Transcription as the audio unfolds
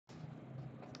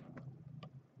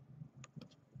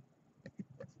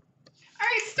All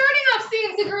right, starting off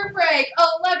CNC group break,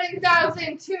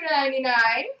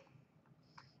 $11,299.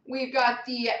 We've got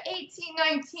the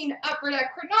 1819 Upper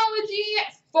Deck Chronology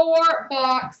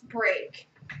 4-box break.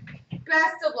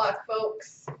 Best of luck,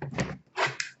 folks.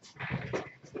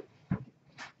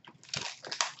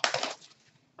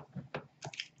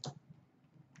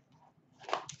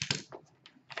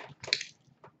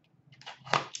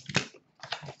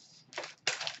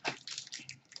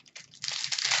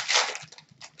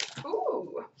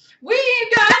 Ooh.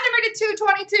 We've got number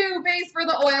 222 base for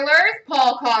the Oilers,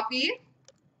 Paul Coffey.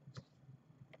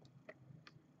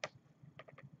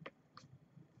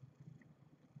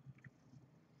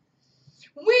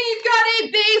 We've got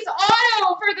a base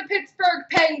auto for the Pittsburgh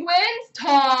Penguins,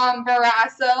 Tom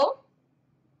Barrasso.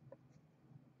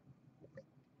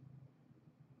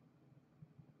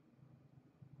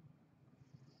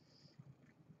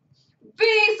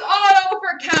 Base auto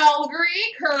for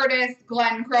Calgary, Curtis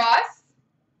Glencross.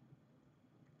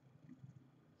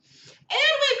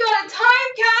 And we've got a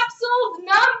time capsule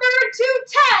number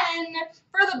 210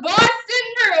 for the Boston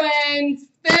Bruins,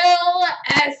 Phil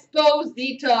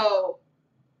Esposito.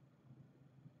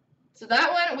 So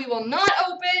that one we will not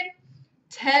open.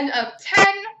 10 of 10.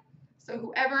 So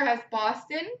whoever has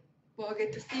Boston will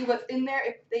get to see what's in there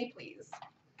if they please.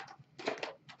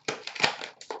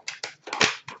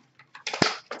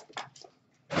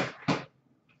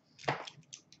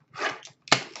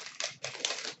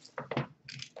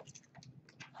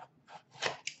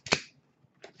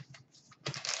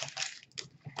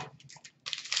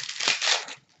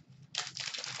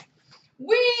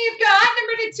 We've got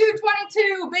number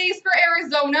 222 base for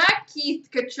Arizona, Keith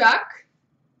Tkachuk.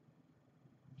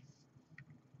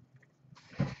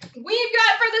 We've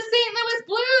got for the St. Louis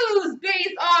Blues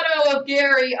base auto of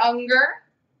Gary Unger.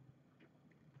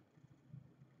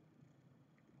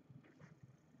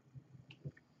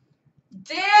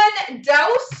 Dan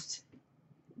Doust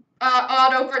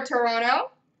auto for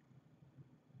Toronto.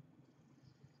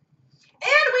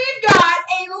 And we've got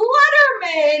a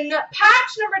Letterman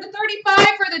patch number 35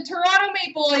 for the Toronto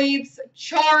Maple Leafs,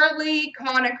 Charlie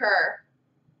Conacher.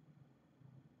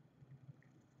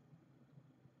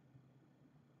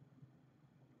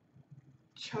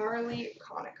 Charlie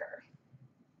Conacher.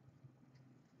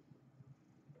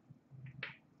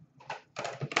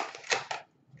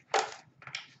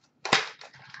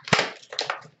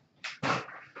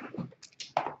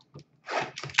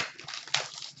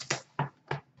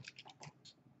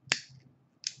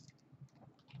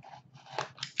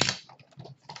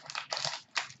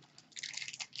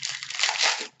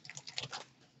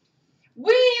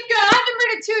 We've got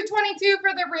number 222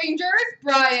 for the Rangers,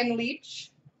 Brian Leetch.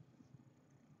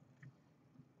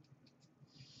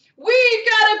 We've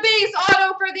got a base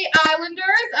auto for the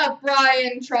Islanders of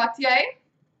Brian Trottier.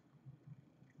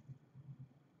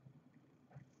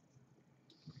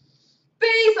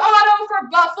 Base auto for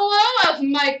Buffalo of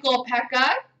Michael Pekka.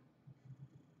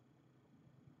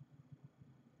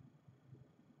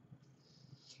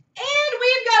 And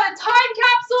we've got a time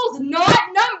capsules not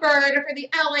numbered for the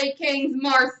LA Kings,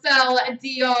 Marcel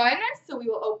Dion. So we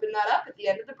will open that up at the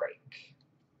end of the break.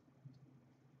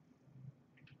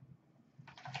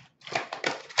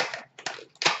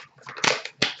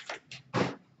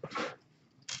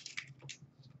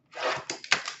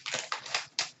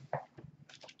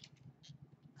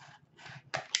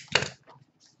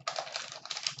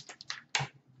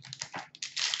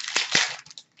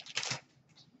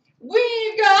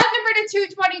 We've got number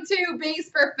 222 base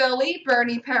for Philly,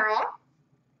 Bernie Perron.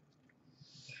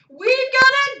 We've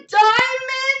got a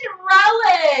diamond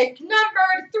relic,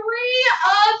 number 3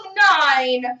 of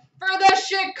 9 for the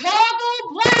Chicago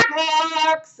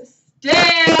Blackhawks,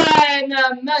 Stan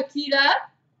Mikita.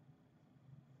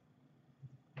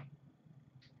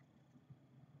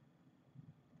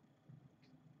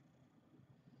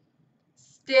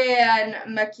 Stan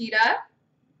Mikita.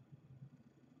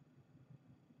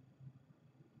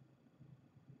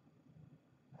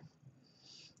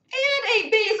 And a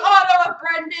base auto of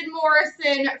Brendan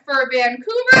Morrison for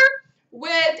Vancouver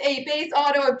with a base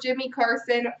auto of Jimmy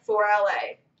Carson for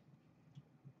LA.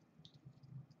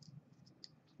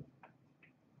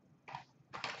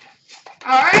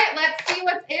 All right, let's see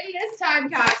what's in this time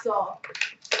capsule.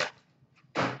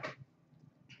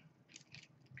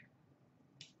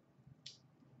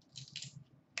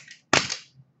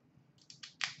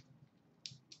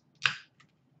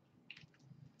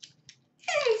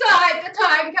 Inside the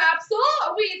time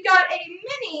capsule, we've got a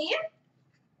mini.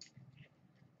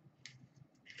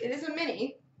 It is a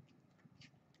mini.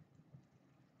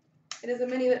 It is a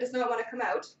mini that does not want to come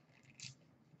out.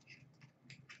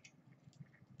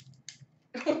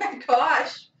 Oh my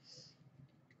gosh.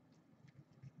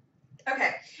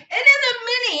 Okay. It is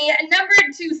a mini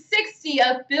numbered to 60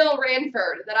 of Bill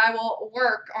Ranford that I will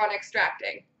work on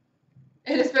extracting.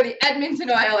 It is for the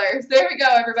Edmonton Oilers. There we go,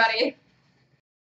 everybody.